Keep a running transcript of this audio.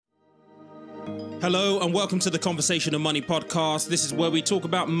Hello and welcome to the Conversation of Money podcast. This is where we talk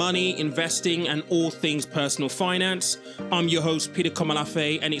about money, investing, and all things personal finance. I'm your host, Peter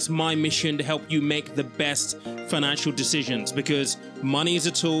Komalafe, and it's my mission to help you make the best financial decisions because money is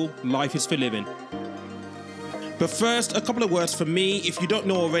a tool, life is for living. But first, a couple of words from me. If you don't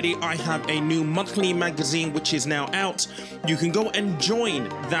know already, I have a new monthly magazine which is now out. You can go and join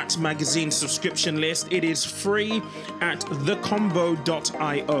that magazine subscription list. It is free at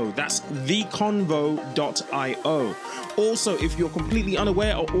theconvo.io. That's theconvo.io. Also, if you're completely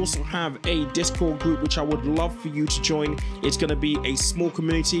unaware, I also have a Discord group which I would love for you to join. It's going to be a small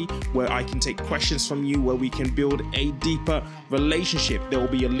community where I can take questions from you, where we can build a deeper relationship. There will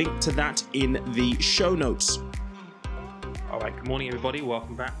be a link to that in the show notes. All right, good morning, everybody.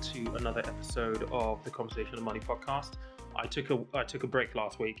 Welcome back to another episode of the Conversation of Money podcast. I took a break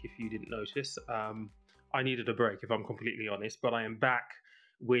last week, if you didn't notice. I needed a break, if I'm completely honest, but I am back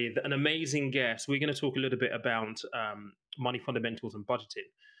with an amazing guest. We're going to talk a little bit about money fundamentals and budgeting,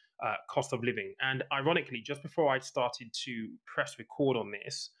 cost of living. And ironically, just before I started to press record on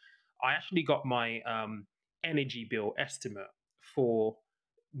this, I actually got my energy bill estimate for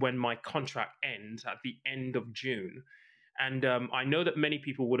when my contract ends at the end of June. And I know that many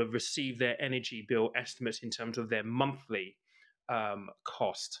people would have received their energy bill estimates in terms of their monthly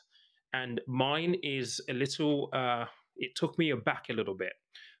cost. And mine is a little, it took me aback a little bit.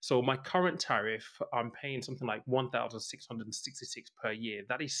 So my current tariff, I'm paying something like $1,666 per year.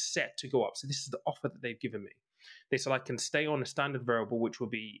 That is set to go up. So this is the offer that they've given me. They said I can stay on a standard variable, which will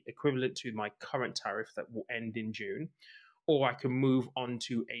be equivalent to my current tariff that will end in June, or I can move on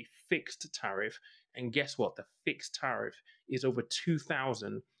to a fixed tariff. And guess what? The fixed tariff is over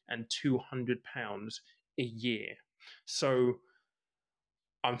 £2,200 a year. So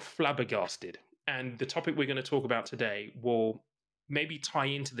I'm flabbergasted. And the topic we're going to talk about today will maybe tie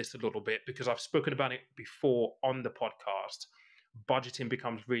into this a little bit because I've spoken about it before on the podcast. Budgeting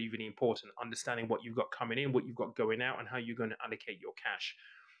becomes really, really important. Understanding what you've got coming in, what you've got going out, and how you're going to allocate your cash.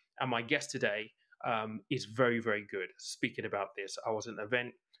 And my guest today is very, very good speaking about this. I was at an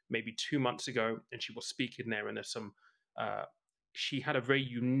event maybe 2 months ago, and she was speaking there, and there's some. She had a very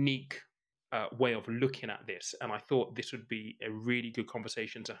unique way of looking at this, and I thought this would be a really good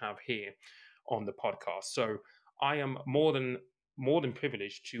conversation to have here on the podcast. So I am more than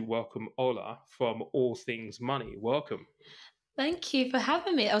privileged to welcome Ola from All Things Money. Welcome. Thank you for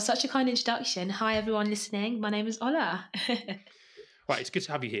having me. That was such a kind introduction. Hi, everyone listening. My name is Ola. Right, it's good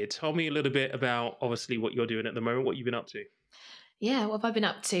to have you here. Tell me a little bit about, obviously, what you're doing at the moment, what you've been up to. Yeah, what have I been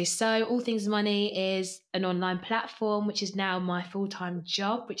up to? So All Things Money is an online platform, which is now my full-time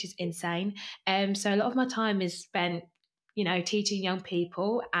job, which is insane. So a lot of my time is spent, teaching young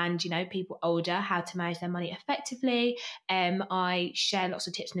people and, people older how to manage their money effectively. I share lots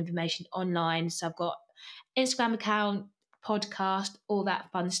of tips and information online. So I've got Instagram account, podcast, all that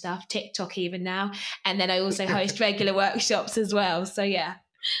fun stuff, TikTok even now. And then I also host regular workshops as well. So yeah,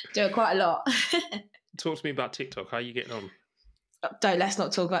 do it quite a lot. Talk to me about TikTok. How are you getting on? Let's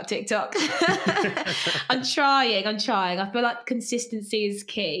not talk about TikTok. I'm trying. I feel like consistency is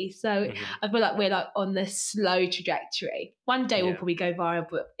key. So I feel like we're on the slow trajectory. One day we'll probably go viral,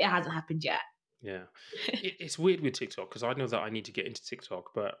 but it hasn't happened yet. Yeah. It's weird with TikTok because I know that I need to get into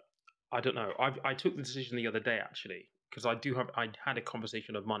TikTok, but I don't know. I took the decision the other day, actually, because I had a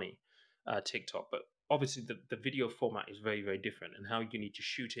conversation of money, TikTok, but obviously the video format is very, very different, and how you need to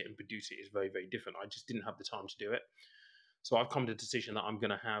shoot it and produce it is very, very different. I just didn't have the time to do it. So I've come to the decision that I'm going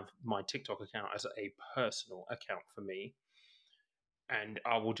to have my TikTok account as a personal account for me. And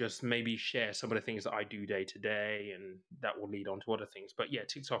I will just maybe share some of the things that I do day to day, and that will lead on to other things. But yeah,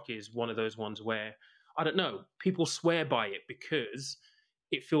 TikTok is one of those ones where, I don't know, people swear by it because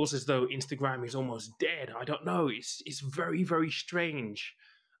it feels as though Instagram is almost dead. I don't know. It's very, very strange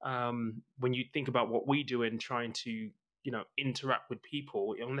when you think about what we do and trying to, interact with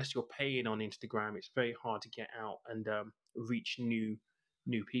people. Unless you're paying on Instagram, it's very hard to get out and reach new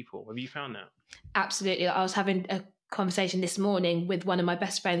people. Have you found that? Absolutely. I was having a conversation this morning with one of my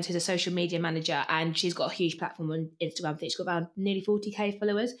best friends who's a social media manager, and she's got a huge platform on Instagram. I think she's got around nearly 40k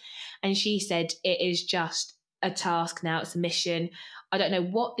followers, and she said it is just a task now. It's a mission. I don't know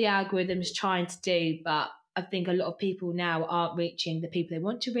what the algorithm is trying to do, but I think a lot of people now aren't reaching the people they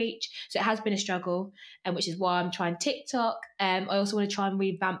want to reach. So it has been a struggle, and which is why I'm trying TikTok. I also want to try and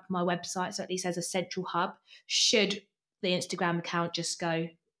revamp my website so at least as a central hub should the Instagram account just go,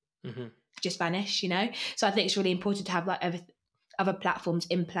 just vanish, So I think it's really important to have other platforms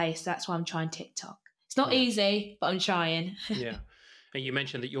in place. That's why I'm trying TikTok. It's not easy, but I'm trying. Yeah. And you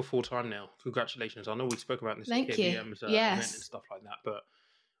mentioned that you're full-time now. Congratulations. I know we spoke about this Thank at you. KBM's event and stuff like that, but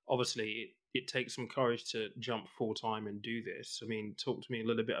obviously it takes some courage to jump full time and do this. I mean, talk to me a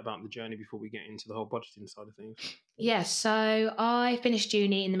little bit about the journey before we get into the whole budgeting side of things. Yeah, so I finished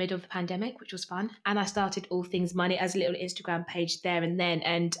uni in the middle of the pandemic, which was fun. And I started All Things Money as a little Instagram page there and then.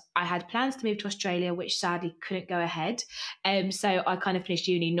 And I had plans to move to Australia, which sadly couldn't go ahead. So I kind of finished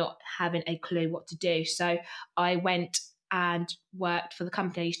uni not having a clue what to do. So I went and worked for the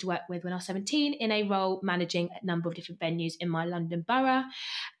company I used to work with when I was 17 in a role managing a number of different venues in my London borough.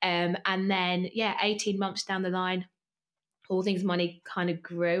 And then, 18 months down the line, All Things Money kind of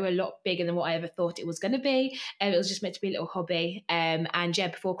grew a lot bigger than what I ever thought it was going to be. It was just meant to be a little hobby. And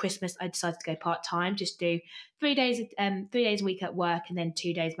before Christmas, I decided to go part time, just do 3 days, 3 days a week at work, and then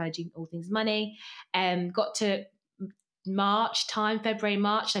 2 days managing All Things Money. Got to February,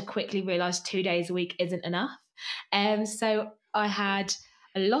 March, I quickly realised 2 days a week isn't enough. So I had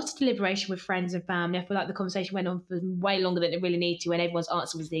a lot of deliberation with friends and family. I feel like the conversation went on for way longer than it really needed to, and everyone's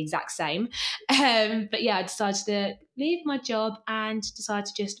answer was the exact same. But I decided to leave my job and decided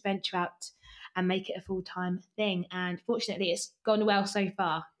to just venture out and make it a full-time thing. And fortunately, it's gone well so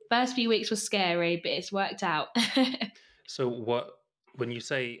far. First few weeks was scary, but it's worked out. So when you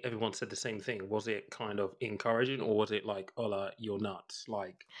say everyone said the same thing, was it kind of encouraging, or was it like, Ola, you're nuts?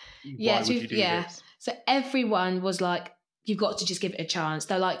 Like, why would you do this? So everyone was like, you've got to just give it a chance.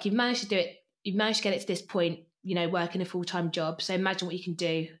 They're like, you've managed to do it. You've managed to get it to this point, working a full-time job. So imagine what you can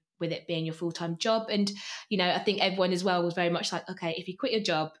do with it being your full-time job. And, I think everyone as well was very much like, okay, if you quit your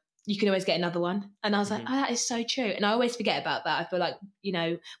job, you can always get another one. And I was like, oh, that is so true. And I always forget about that. I feel like,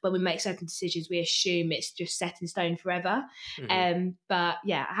 when we make certain decisions, we assume it's just set in stone forever. But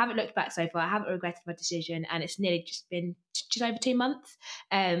I haven't looked back so far. I haven't regretted my decision, and it's nearly just been just over 2 months.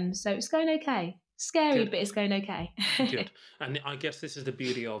 So it's going okay. Scary, but it's going okay. Good. And I guess this is the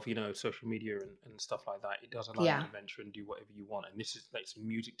beauty of, social media and stuff like that. It does allow you to venture and do whatever you want. And this is like some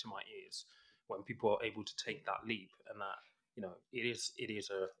music to my ears when people are able to take that leap, and that, it is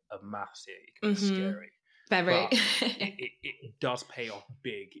a massive, it can be scary. Very. But it does pay off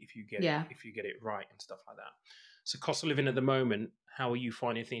big if you get it right and stuff like that. So cost of living at the moment, how are you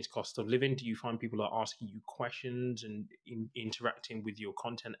finding things cost of living? Do you find people are asking you questions and interacting with your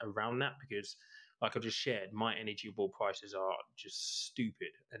content around that? Because like I just shared, my energy bill prices are just stupid.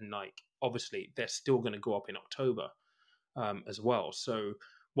 And like, obviously they're still going to go up in October as well. So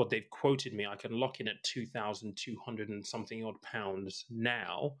what they've quoted me, I can lock in at 2,200 and something odd pounds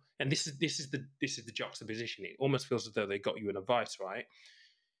now. And this is the juxtaposition. It almost feels as though they got you an advice, right?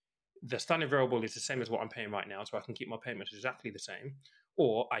 The standard variable is the same as what I'm paying right now, so I can keep my payments exactly the same.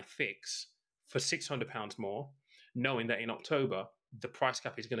 Or I fix for £600 more, knowing that in October, the price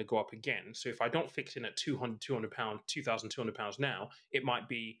cap is going to go up again. So if I don't fix in at £2,200 now, it might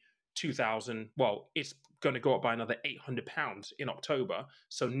be 2,000. Well, it's going to go up by another £800 in October.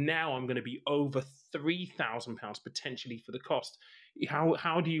 So now I'm going to be over £3,000 potentially for the cost.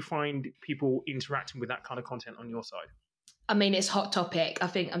 How do you find people interacting with that kind of content on your side? I mean, it's a hot topic.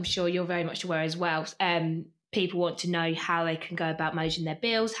 I'm sure you're very much aware as well. People want to know how they can go about managing their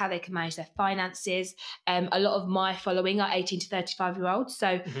bills, how they can manage their finances. A lot of my following are 18 to 35-year-olds. So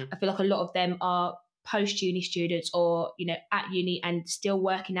I feel like a lot of them are post-uni students or, at uni and still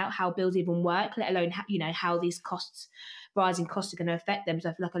working out how bills even work, let alone, how these rising costs are going to affect them. So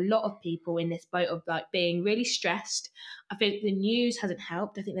I feel like a lot of people in this boat of like being really stressed. I think the news hasn't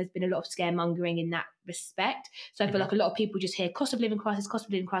helped. I think there's been a lot of scaremongering in that respect. So I feel like a lot of people just hear cost of living crisis,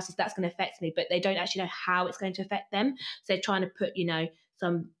 that's going to affect me, but they don't actually know how it's going to affect them. So they're trying to put,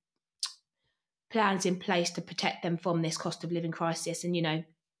 some plans in place to protect them from this cost of living crisis. And,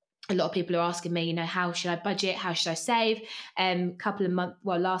 a lot of people are asking me, how should I budget? How should I save?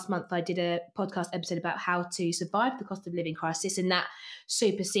 Last month I did a podcast episode about how to survive the cost of living crisis, and that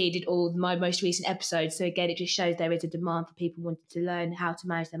superseded all my most recent episodes. So again, it just shows there is a demand for people wanting to learn how to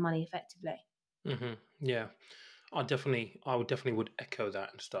manage their money effectively. Yeah, I would echo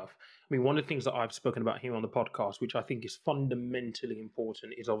that and stuff. I mean, one of the things that I've spoken about here on the podcast, which I think is fundamentally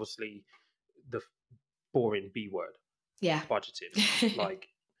important, is obviously the boring B word. Yeah. Budgeting. Like,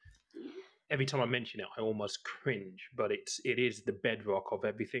 every time I mention it, I almost cringe, but it is the bedrock of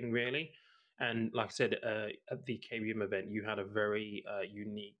everything, really. And like I said, at the KBM event, you had a very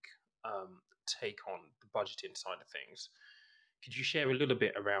unique take on the budgeting side of things. Could you share a little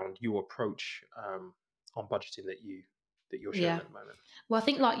bit around your approach on budgeting that you're sharing at the moment? Well, I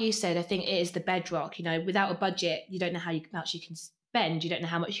think, like you said, I think it is the bedrock. Without a budget, you don't know how much you can spend. You don't know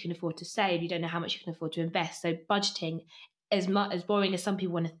how much you can afford to save. You don't know how much you can afford to invest. So budgeting as much as boring as some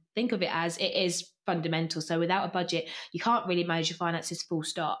people want to think of it as, it is fundamental. So without a budget, you can't really manage your finances full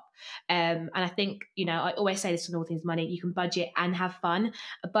stop. And I think, I always say this on All Things Money, you can budget and have fun.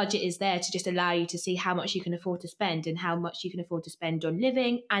 A budget is there to just allow you to see how much you can afford to spend and how much you can afford to spend on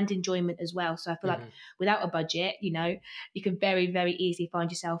living and enjoyment as well. So I feel like without a budget, you can very, very easily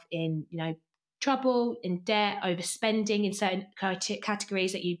find yourself in, trouble, in debt, overspending in certain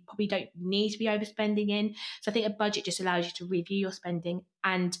categories that you probably don't need to be overspending in. So I think a budget just allows you to review your spending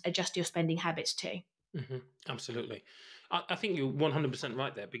and adjust your spending habits too. Absolutely. I think you're 100%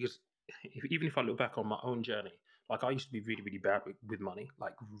 right there, because even if I look back on my own journey, like I used to be really, really bad with money,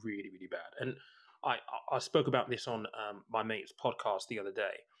 like really, really bad. And I spoke about this on my mate's podcast the other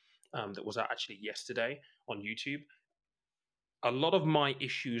day, that was out actually yesterday on YouTube. A lot of my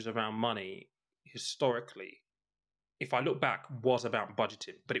issues around money historically, if I look back, was about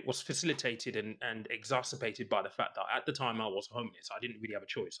budgeting, but it was facilitated and exacerbated by the fact that at the time I was homeless. I didn't really have a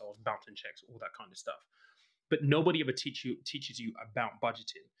choice. I was bouncing checks, all that kind of stuff. But nobody ever teaches you about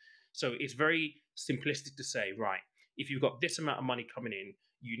budgeting. So it's very simplistic to say, right, if you've got this amount of money coming in,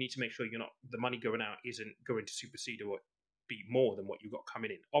 you need to make sure the money going out isn't going to supersede or be more than what you've got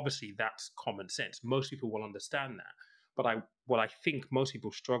coming in. Obviously, that's common sense. Most people will understand that. But what I think most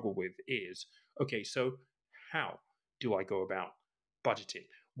people struggle with is, okay, so how do I go about budgeting?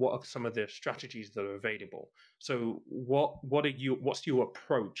 What are some of the strategies that are available? So what's your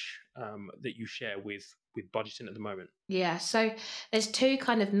approach that you share with budgeting at the moment? Yeah, so there's two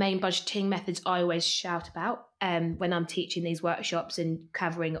kind of main budgeting methods I always shout about when I'm teaching these workshops and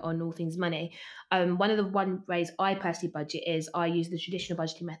covering on All Things Money. One of the ways I personally budget is I use the traditional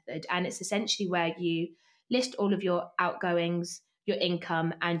budgeting method, and it's essentially where you list all of your outgoings, your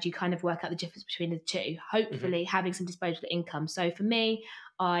income, and you kind of work out the difference between the two, hopefully having some disposable income. So for me,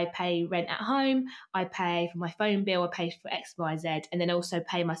 I pay rent at home, I pay for my phone bill, I pay for X, Y, Z, and then also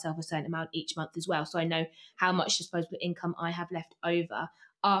pay myself a certain amount each month as well. So I know how much disposable income I have left over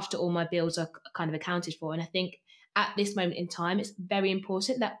after all my bills are kind of accounted for. And I think at this moment in time, it's very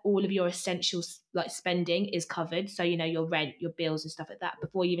important that all of your essentials like spending is covered. So, your rent, your bills and stuff like that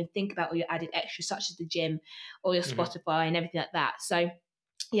before you even think about all your added extras, such as the gym or your Spotify and everything like that. So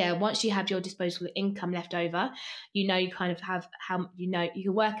yeah, once you have your disposable income left over, you kind of have you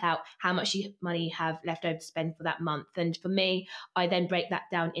can work out how much money you have left over to spend for that month. And for me, I then break that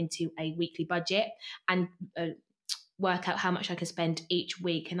down into a weekly budget and work out how much I can spend each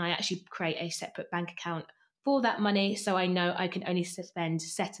week. And I actually create a separate bank account for that money, so I know I can only spend a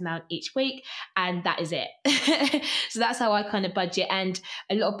set amount each week, and that is it. So that's how I kind of budget. And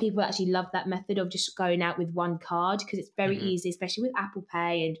a lot of people actually love that method of just going out with one card, because it's very easy, especially with Apple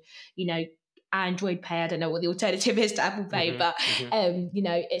Pay and Android Pay. I don't know what the alternative is to Apple Pay, but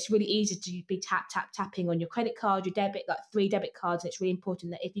it's really easy to be tapping on your credit card, your debit, like 3 debit cards. And it's really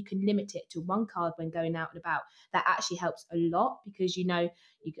important that if you can limit it to one card when going out and about, that actually helps a lot, because you can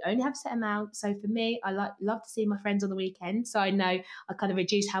only have a set amount. So for me, I love to see my friends on the weekend, so I know I kind of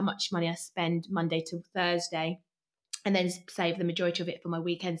reduce how much money I spend Monday to Thursday, and then save the majority of it for my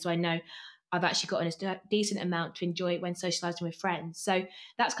weekend. So I know I've actually gotten a decent amount to enjoy when socializing with friends. So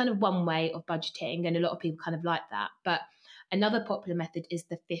that's kind of one way of budgeting, and a lot of people kind of like that. But another popular method is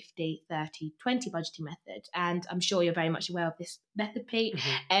the 50, 30, 20 budgeting method. And I'm sure you're very much aware of this method, Pete.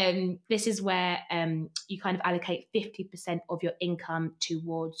 This is where you kind of allocate 50% of your income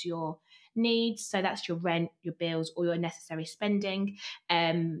towards your needs. So that's your rent, your bills, or your necessary spending.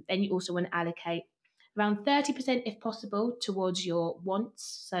 Then you also want to allocate around 30% if possible towards your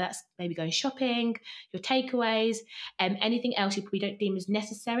wants. So that's maybe going shopping, your takeaways, anything else you probably don't deem as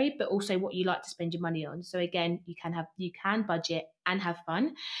necessary, but also what you like to spend your money on. So again, you can budget and have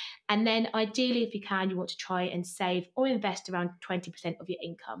fun. And then ideally, if you can, you want to try and save or invest around 20% of your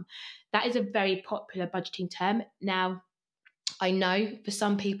income. That is a very popular budgeting term. Now, I know for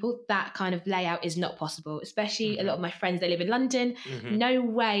some people that kind of layout is not possible, especially a lot of my friends, they live in London. No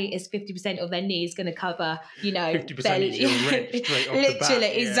way is 50% of their needs going to cover, 50% is your rent straight off the bat. Literally,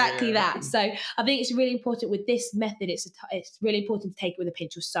 exactly that. So I think it's really important with this method. It's really important to take it with a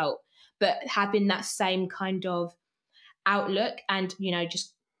pinch of salt, but having that same kind of outlook and,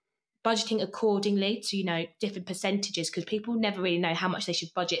 just budgeting accordingly to, different percentages, because people never really know how much they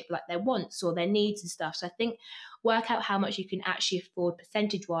should budget for like their wants or their needs and stuff. So I think work out how much you can actually afford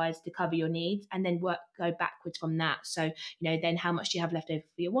percentage wise to cover your needs, and then go backwards from that. So, then how much do you have left over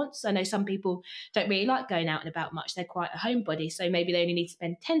for your wants? I know some people don't really like going out and about much. They're quite a homebody. So maybe they only need to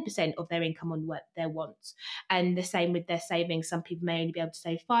spend 10% of their income on their wants. And the same with their savings. Some people may only be able to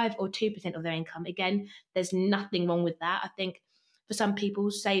save 5 or 2% of their income. Again, there's nothing wrong with that. I think for some people,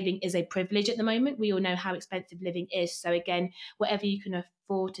 saving is a privilege at the moment. We all know how expensive living is. So again, whatever you can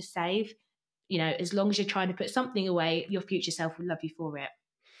afford to save, as long as you're trying to put something away, your future self will love you for it.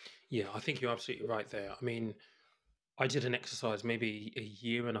 Yeah, I think you're absolutely right there. I mean, I did an exercise maybe a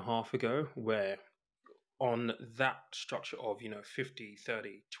year and a half ago where on that structure of 50,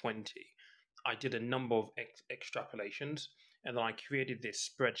 30, 20, I did a number of extrapolations, and then I created this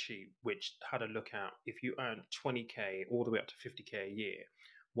spreadsheet which had a look at if you earn 20k all the way up to 50k a year,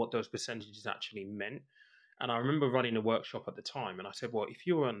 what those percentages actually meant. And I remember running a workshop at the time, and I said, well, if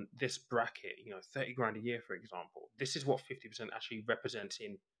you're on this bracket, 30 grand a year, for example, this is what 50% actually represents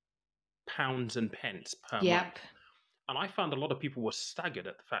in pounds and pence per Yep. month. And I found a lot of people were staggered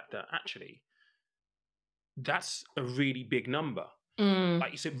at the fact that actually that's a really big number.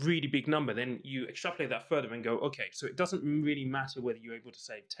 Like, it's a really big number. Then you extrapolate that further and go, okay, so it doesn't really matter whether you're able to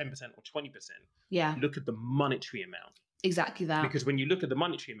save 10% or 20%. Yeah, Look at the monetary amount. exactly that. Because when you look at the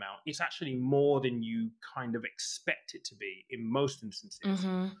monetary amount, it's actually more than you kind of expect it to be in most instances.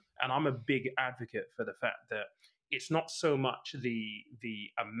 And I'm a big advocate for the fact that it's not so much the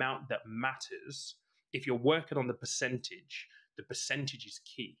amount that matters. If you're working on the percentage is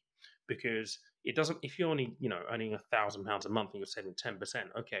key, because it doesn't. If you're only earning £1,000 a month and you're saving 10%,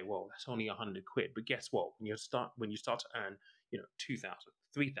 okay, well, that's only 100 quid. But guess what? When you start to earn 2,000,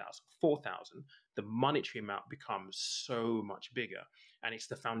 3,000, 4,000, the monetary amount becomes so much bigger, and it's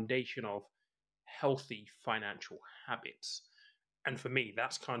the foundation of healthy financial habits. And for me,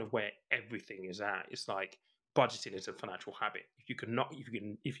 that's kind of where everything is at. It's like budgeting is a financial habit.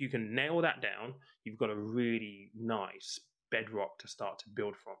 If you can nail that down, you've got a really nice bedrock to start to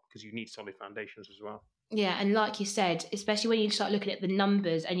build from, because you need solid foundations as well. Yeah, and like you said, especially when you start looking at the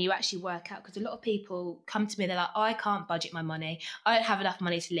numbers and you actually work out, because a lot of people come to me, they're like, I can't budget my money. I don't have enough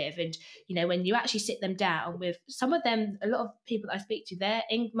money to live. And, when you actually sit them down with some of them, a lot of people that I speak to, their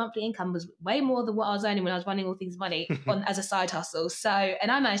monthly income was way more than what I was earning when I was running All Things Money as a side hustle. So,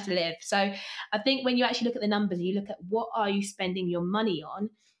 and I managed to live. So I think when you actually look at the numbers and you look at what are you spending your money on,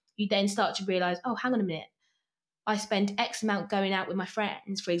 you then start to realize, oh, hang on a minute. I spend X amount going out with my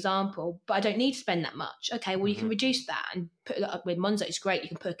friends, for example, but I don't need to spend that much. Okay, well, you can reduce that and put it up with Monzo. It's great. You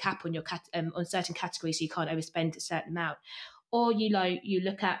can put a cap on your on certain categories, so you can't overspend a certain amount. Or you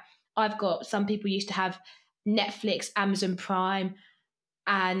look at. I've got some people used to have Netflix, Amazon Prime,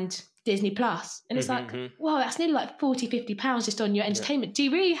 and Disney Plus, and it's like, wow, that's nearly like £40-50 just on your entertainment. Do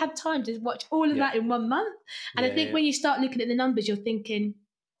you really have time to watch all of that in 1 month? And I think when you start looking at the numbers, you're thinking,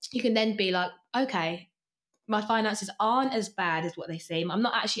 you can then be like, okay, my finances aren't as bad as what they seem. I'm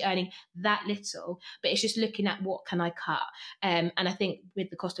not actually earning that little, but it's just looking at what can I cut. And I think with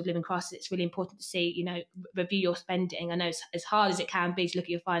the cost of living crisis, it's really important to see, review your spending. I know it's as hard as it can be to look at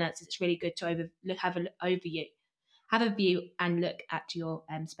your finances. It's really good to have a view and look at your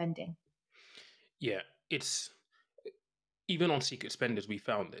spending. Yeah, it's even on Secret Spenders, we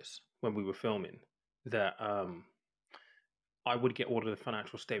found this when we were filming, that I would get all of the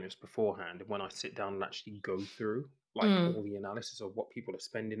financial statements beforehand, and when I sit down and actually go through all the analysis of what people are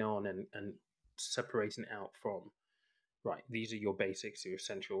spending on and separating it out from, right, these are your basics, your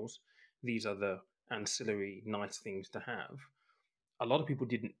essentials, these are the ancillary nice things to have. A lot of people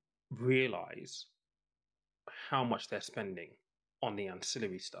didn't realize how much they're spending on the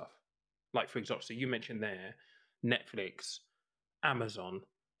ancillary stuff. Like, for example, so you mentioned there Netflix, Amazon,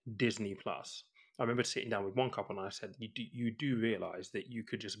 Disney Plus. I remember sitting down with one couple and I said, you do realize that you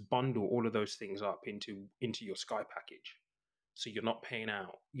could just bundle all of those things up into your Sky package. So you're not paying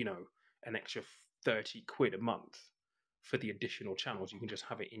out, an extra 30 quid a month for the additional channels. You can just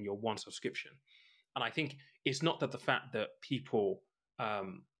have it in your one subscription. And I think it's not that the fact that people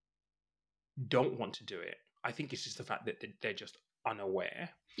don't want to do it. I think it's just the fact that they're just unaware.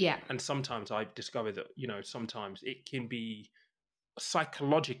 Yeah. And sometimes I've discovered that, sometimes it can be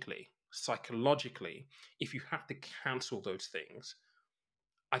psychologically, if you have to cancel those things,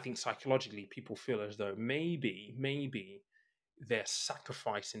 I think psychologically people feel as though maybe they're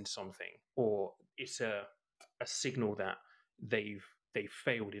sacrificing something, or it's a signal that they've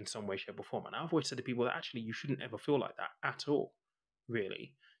failed in some way, shape, or form. And I've always said to people that actually you shouldn't ever feel like that at all,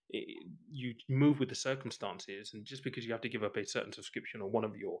 really. You move with the circumstances, and just because you have to give up a certain subscription or one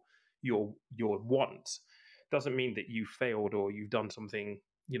of your wants doesn't mean that you failed or you've done something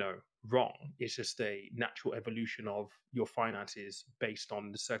wrong. It's just a natural evolution of your finances based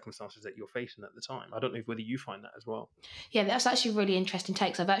on the circumstances that you're facing at the time. I don't know whether you find that as well. Yeah, that's actually a really interesting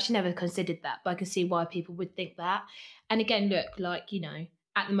take. I've actually never considered that, but I can see why people would think that. And again, look,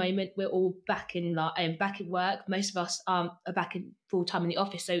 at the moment we're all back at work. Most of us are back in full time in the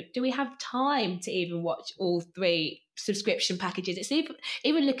office. So do we have time to even watch all 3 subscription packages. It's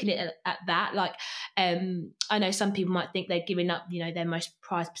even looking at that, like I know some people might think they're giving up, their most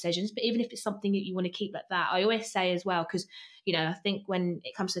prized possessions, but even if it's something that you want to keep like that, I always say as well, because I think when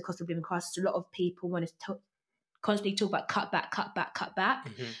it comes to the cost of living crisis, a lot of people want to constantly talk about cut back.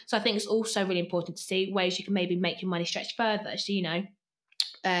 So I think it's also really important to see ways you can maybe make your money stretch further. So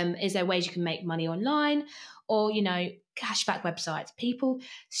is there ways you can make money online, or cashback websites? People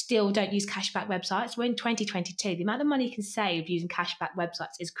still don't use cashback websites. We're in 2022. The amount of money you can save using cashback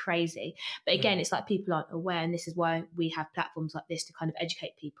websites is crazy. But again, it's like people aren't aware, and this is why we have platforms like this to kind of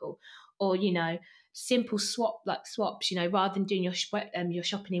educate people. Or simple swaps. Rather than doing your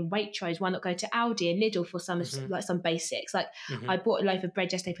shopping in Waitrose, why not go to Aldi and Lidl for some basics? Like I bought a loaf of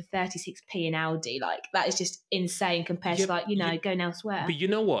bread yesterday for 36p in Aldi. Like that is just insane compared to going elsewhere. But you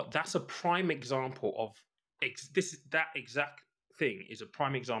know what? That's a prime example of that exact thing is a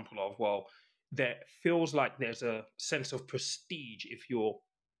prime example of, well, there feels like there's a sense of prestige if you're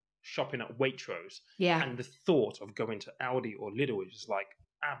shopping at Waitrose. Yeah. And the thought of going to Aldi or Lidl is like,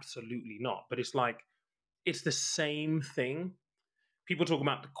 absolutely not. But it's like, it's the same thing. People talk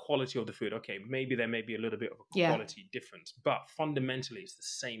about the quality of the food. Okay, maybe there may be a little bit of a quality difference, but fundamentally it's the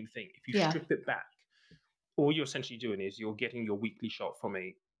same thing. If you strip it back, all you're essentially doing is you're getting your weekly shop from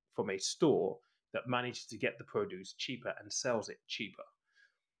a store that manages to get the produce cheaper and sells it cheaper.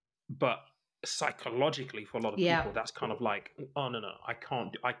 But psychologically, for a lot of people, that's kind of like, oh no,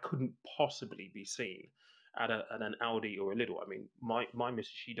 I couldn't possibly be seen at an Aldi or a Lidl. I mean, my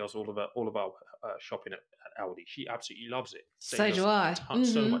missus, she does all of our shopping at Aldi. She absolutely loves it. So do I.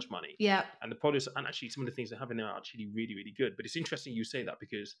 So much money. Yeah. And the produce, and actually some of the things they have in there are actually really, really good. But it's interesting you say that,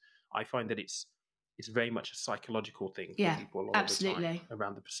 because I find that it's very much a psychological thing for people a lot of the time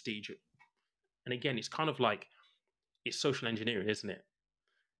around the prestige. And again, it's kind of like, it's social engineering, isn't it?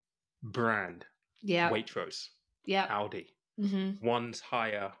 Brand, Waitrose, Aldi. One's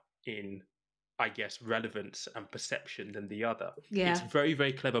higher in, I guess, relevance and perception than the other. It's very,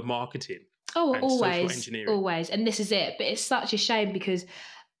 very clever marketing. Oh, and always, social engineering. Always. And this is it. But it's such a shame because,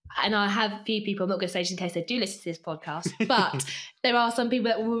 and I have a few people, I'm not going to say just in case they do listen to this podcast, but there are some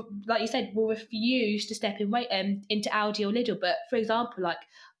people that will, like you said, will refuse to step into Aldi or Lidl. But for example, like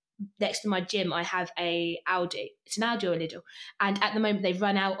next to my gym, I have a Aldi. It's an Aldi or a Lidl. And at the moment, they've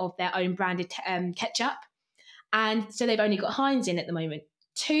run out of their own branded ketchup. And so they've only got Heinz in at the moment.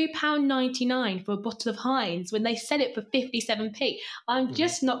 £2.99 for a bottle of Heinz when they sell it for 57p. I'm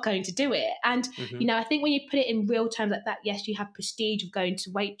just not going to do it. And, I think when you put it in real terms like that, yes, you have prestige of going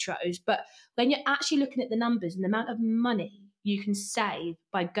to Waitrose. But when you're actually looking at the numbers and the amount of money you can save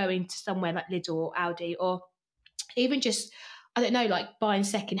by going to somewhere like Lidl or Aldi, or even just, I don't know, like buying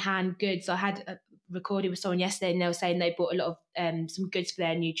secondhand goods. I had a recording with someone yesterday and they were saying they bought a lot of some goods for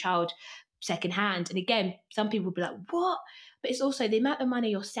their new child secondhand. And again, some people will be like, what? But it's also the amount of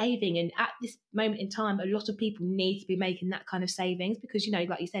money you're saving. And at this moment in time, a lot of people need to be making that kind of savings because,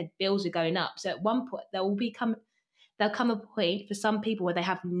 like you said, bills are going up. So at one point, there'll come a point for some people where they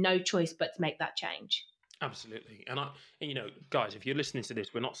have no choice but to make that change. Absolutely. And guys, if you're listening to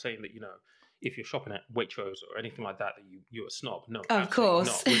this, we're not saying that, if you're shopping at Waitrose or anything like that, you're a snob. No, of course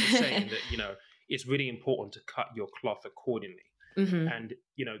not. We're just saying that, it's really important to cut your cloth accordingly. And,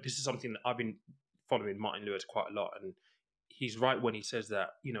 this is something that I've been following Martin Lewis quite a lot. And he's right when he says that,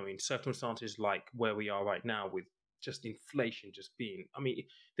 in circumstances like where we are right now with just inflation just being,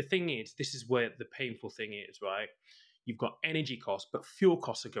 the thing is, this is where the painful thing is, right? You've got energy costs, but fuel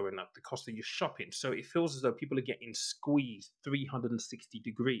costs are going up, the cost of your shopping. So it feels as though people are getting squeezed 360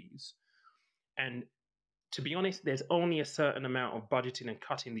 degrees. And to be honest, there's only a certain amount of budgeting and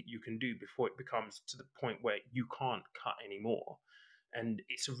cutting that you can do before it becomes to the point where you can't cut anymore. And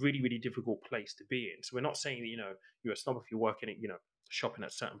it's a really, really difficult place to be in. So we're not saying that, you're a snob if you're working at, shopping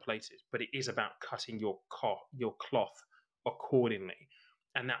at certain places, but it is about cutting your cloth accordingly.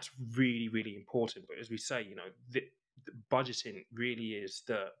 And that's really, really important. But as we say, the budgeting really is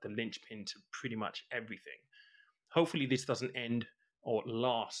the linchpin to pretty much everything. Hopefully this doesn't end or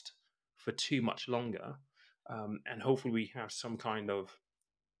last for too much longer. And hopefully we have some kind of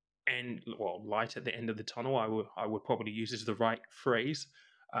light at the end of the tunnel. I would probably use as the right phrase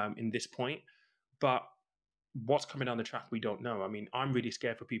in this point. But what's coming down the track, we don't know. I'm really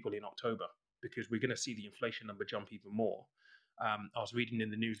scared for people in October because we're going to see the inflation number jump even more. I was reading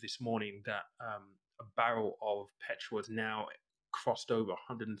in the news this morning that a barrel of petrol has now crossed over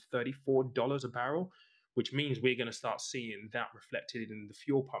 $134 a barrel, which means we're going to start seeing that reflected in the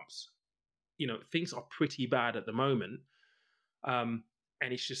fuel pumps. Things are pretty bad at the moment.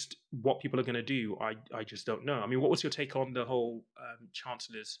 And it's just what people are going to do. I just don't know. What was your take on the whole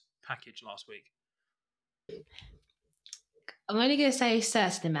Chancellor's package last week? I'm only going to say a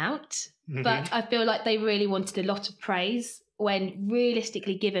certain amount, but I feel like they really wanted a lot of praise when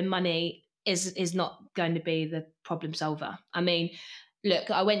realistically given money is not going to be the problem solver. I mean, look,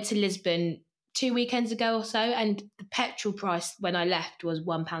 I went to Lisbon 2 weekends ago or so, and the petrol price when I left was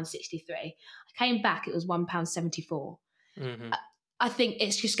 £1.63. I came back, it was £1.74. I think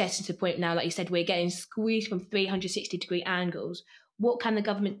it's just getting to the point now, like you said, we're getting squeezed from 360-degree angles. What can the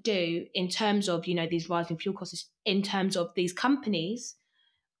government do in terms of, these rising fuel costs, in terms of these companies?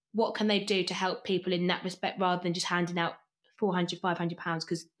 What can they do to help people in that respect rather than just handing out £400, £500?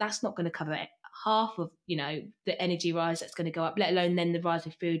 Because that's not going to cover half of, the energy rise that's going to go up, let alone then the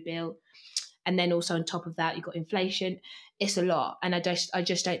rising food bill. And then also on top of that, you've got inflation. It's a lot. And I just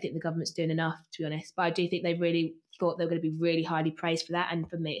don't think the government's doing enough, to be honest. But I do think they really thought they were going to be really highly praised for that. And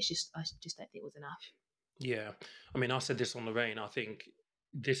for me, I just don't think it was enough. Yeah. I mean, I said this on the rain. I think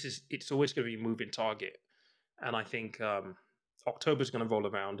it's always going to be a moving target. And I think October's going to roll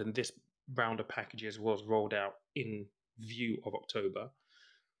around, and this round of packages was rolled out in view of October.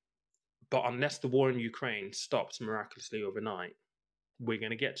 But unless the war in Ukraine stops miraculously overnight, we're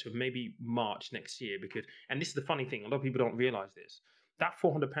going to get to maybe March next year. And this is the funny thing, a lot of people don't realize this. That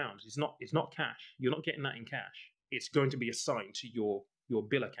 £400 is not cash. You're not getting that in cash. It's going to be assigned to your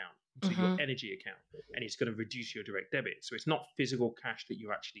bill account, to your energy account, and it's going to reduce your direct debit. So it's not physical cash that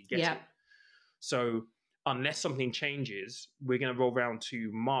you're actually getting. Yeah. So unless something changes, we're going to roll around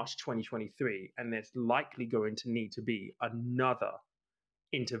to March 2023, and there's likely going to need to be another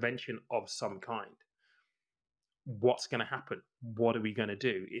intervention of some kind. What's going to happen? What are we going to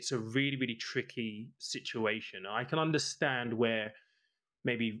do? It's a really, really tricky situation. I can understand where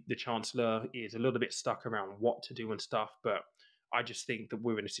maybe the Chancellor is a little bit stuck around what to do and stuff, but I just think that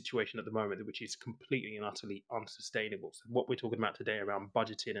we're in a situation at the moment which is completely and utterly unsustainable. So what we're talking about today around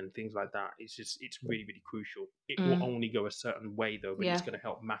budgeting and things like that is it's really, really crucial. It will only go a certain way though, but it's going to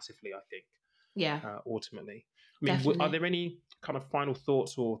help massively, I think. Yeah. Ultimately. I mean, are there any kind of final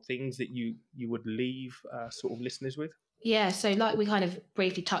thoughts or things that you would leave sort of listeners with? Yeah, so like we kind of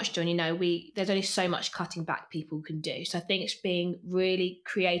briefly touched on, there's only so much cutting back people can do. So I think it's being really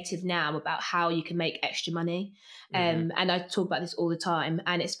creative now about how you can make extra money. And I talk about this all the time.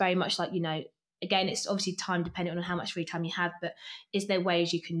 And it's very much like, again, it's obviously time dependent on how much free time you have, but is there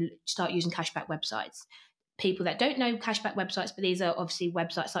ways you can start using cashback websites? People that don't know cashback websites, but these are obviously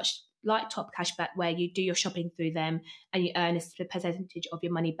websites such like Top Cashback, where you do your shopping through them and you earn a percentage of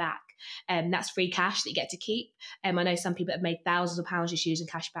your money back. That's free cash that you get to keep. I know some people have made thousands of pounds just using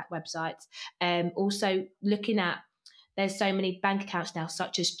cashback websites. Also looking at, there's so many bank accounts now,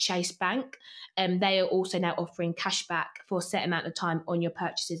 such as Chase Bank. They are also now offering cashback for a set amount of time on your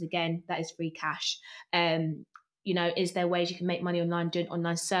purchases. Again, that is free cash. Is there ways you can make money online, doing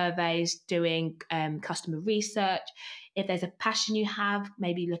online surveys, doing customer research? If there's a passion you have,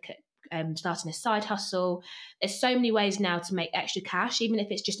 maybe look at starting a side hustle. There's so many ways now to make extra cash, even if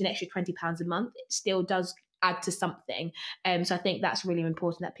it's just an extra £20 a month, it still does add to something. So I think that's really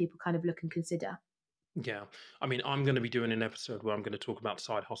important that people kind of look and consider. Yeah. I mean, I'm going to be doing an episode where I'm going to talk about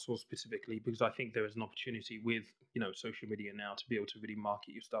side hustles specifically, because I think there is an opportunity with, social media now to be able to really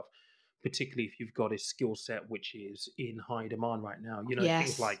market your stuff, particularly if you've got a skill set which is in high demand right now.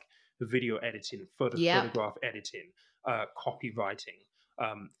 Things like video editing, photograph editing, copywriting,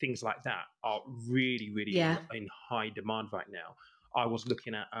 things like that are really, really in high demand right now. I was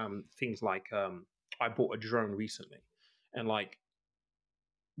looking at things like I bought a drone recently, and like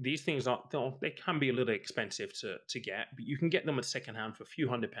these things they can be a little expensive to get, but you can get them at secondhand for a few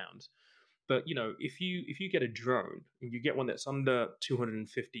 £100. But if you get a drone and you get one that's under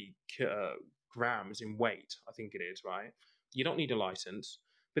 250 grams in weight, I think it is, right? You don't need a license.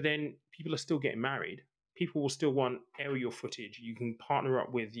 But then people are still getting married. People will still want aerial footage. You can partner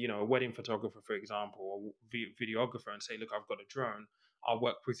up with a wedding photographer, for example, or videographer, and say, look, I've got a drone. I'll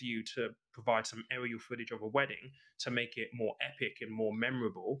work with you to provide some aerial footage of a wedding to make it more epic and more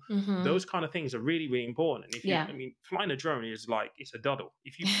memorable. Those kind of things are really, really important. And if flying a drone is like, it's a doddle.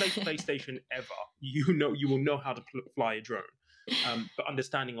 If you play PlayStation ever, you will know how to fly a drone. But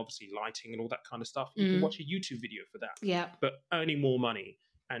understanding obviously lighting and all that kind of stuff, you can watch a YouTube video for that. Yeah. But earning more money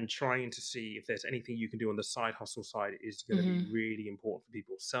and trying to see if there's anything you can do on the side hustle side is going to be really important for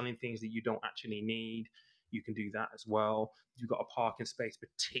people. Selling things that you don't actually need, you can do that as well. You've got a parking space,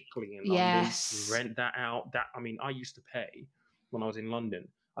 particularly in London. Rent that out. I used to pay when I was in London,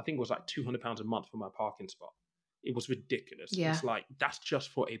 I think it was like £200 a month for my parking spot. It was ridiculous. Yeah. It's like, that's just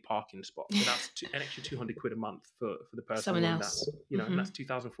for a parking spot. So that's an extra 200 quid a month for the person. Someone else. That, and that's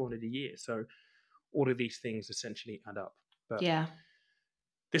 2,400 a year. So all of these things essentially add up. But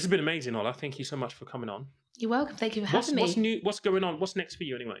this has been amazing, Ola. Thank you so much for coming on. You're welcome. Thank you for having me. What's new? What's going on? What's next for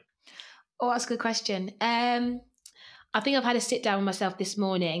you anyway? Oh, that's a good question. I think I've had a sit down with myself this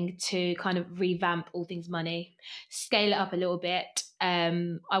morning to kind of revamp All Things Money, scale it up a little bit.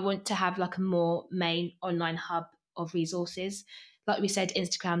 I want to have like a more main online hub of resources. Like we said,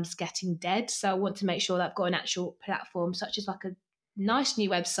 Instagram's getting dead. So I want to make sure that I've got an actual platform, such as like a nice new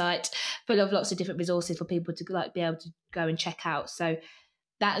website full of lots of different resources for people to like be able to go and check out. So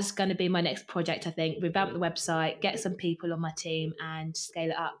that is going to be my next project, I think. Revamp the website, get some people on my team and scale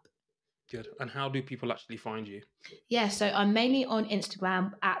it up. Good. And how do people actually find you? Yeah, so I'm mainly on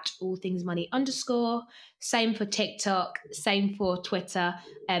Instagram at allthingsmoney_. Same for TikTok, same for Twitter.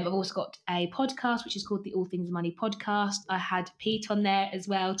 I've also got a podcast, which is called the All Things Money Podcast. I had Pete on there as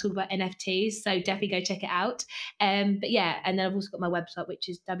well, talking about NFTs. So definitely go check it out. But yeah, and then I've also got my website, which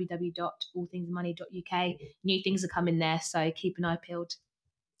is www.allthingsmoney.uk. New things are coming there, so keep an eye peeled.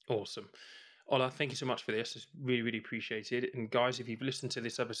 Awesome. Ola, thank you so much for this. It's really, really appreciated. And guys, if you've listened to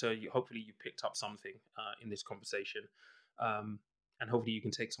this episode, hopefully you picked up something in this conversation. And hopefully you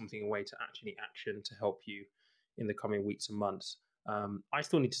can take something away to actually action to help you in the coming weeks and months. I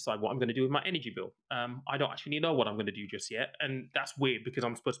still need to decide what I'm going to do with my energy bill. I don't actually know what I'm going to do just yet. And that's weird because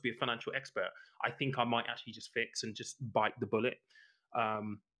I'm supposed to be a financial expert. I think I might actually just fix and just bite the bullet.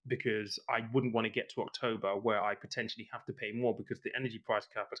 Because I wouldn't want to get to October where I potentially have to pay more because the energy price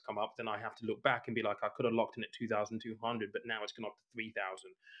cap has come up. Then I have to look back and be like, I could have locked in at 2,200, but now it's gone up to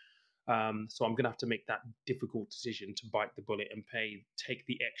 3,000. So I'm going to have to make that difficult decision to bite the bullet and take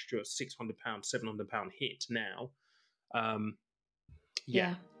the extra £600, £700 hit now. And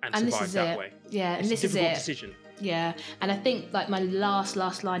survive that way. Yeah, it's and this a difficult is it. Decision. Yeah, and I think like my last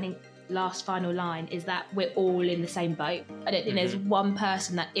final line is that we're all in the same boat. I don't think there's one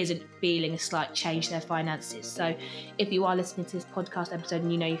person that isn't feeling a slight change in their finances. So if you are listening to this podcast episode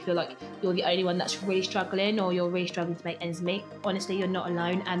and you feel like you're the only one that's really struggling or you're really struggling to make ends meet, honestly, you're not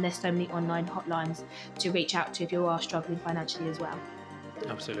alone, and there's so many online hotlines to reach out to if you are struggling financially as well.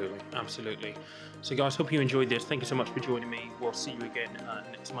 Absolutely. So guys, hope you enjoyed this. Thank you so much for joining me. We'll see you again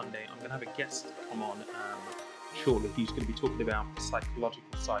next Monday. I'm going to have a guest come on shortly. He's going to be talking about the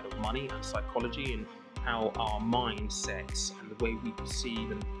psychological side of money and psychology and how our mindsets and the way we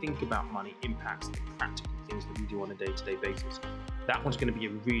perceive and think about money impacts the practical things that we do on a day-to-day basis. That one's going to be a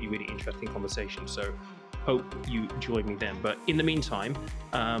really, really interesting conversation. So hope you join me then. But in the meantime,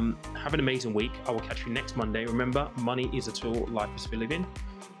 have an amazing week. I will catch you next Monday. Remember, money is a tool, life is for living.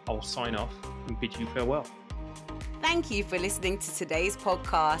 I will sign off and bid you farewell. Thank you for listening to today's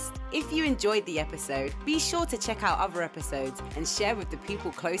podcast. If you enjoyed the episode, be sure to check out other episodes and share with the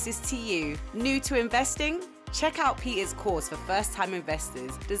people closest to you. New to investing? Check out Peter's course for first-time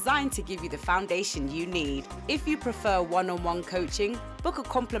investors, designed to give you the foundation you need. If you prefer one-on-one coaching, book a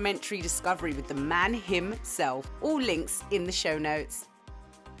complimentary discovery with the man himself. All links in the show notes.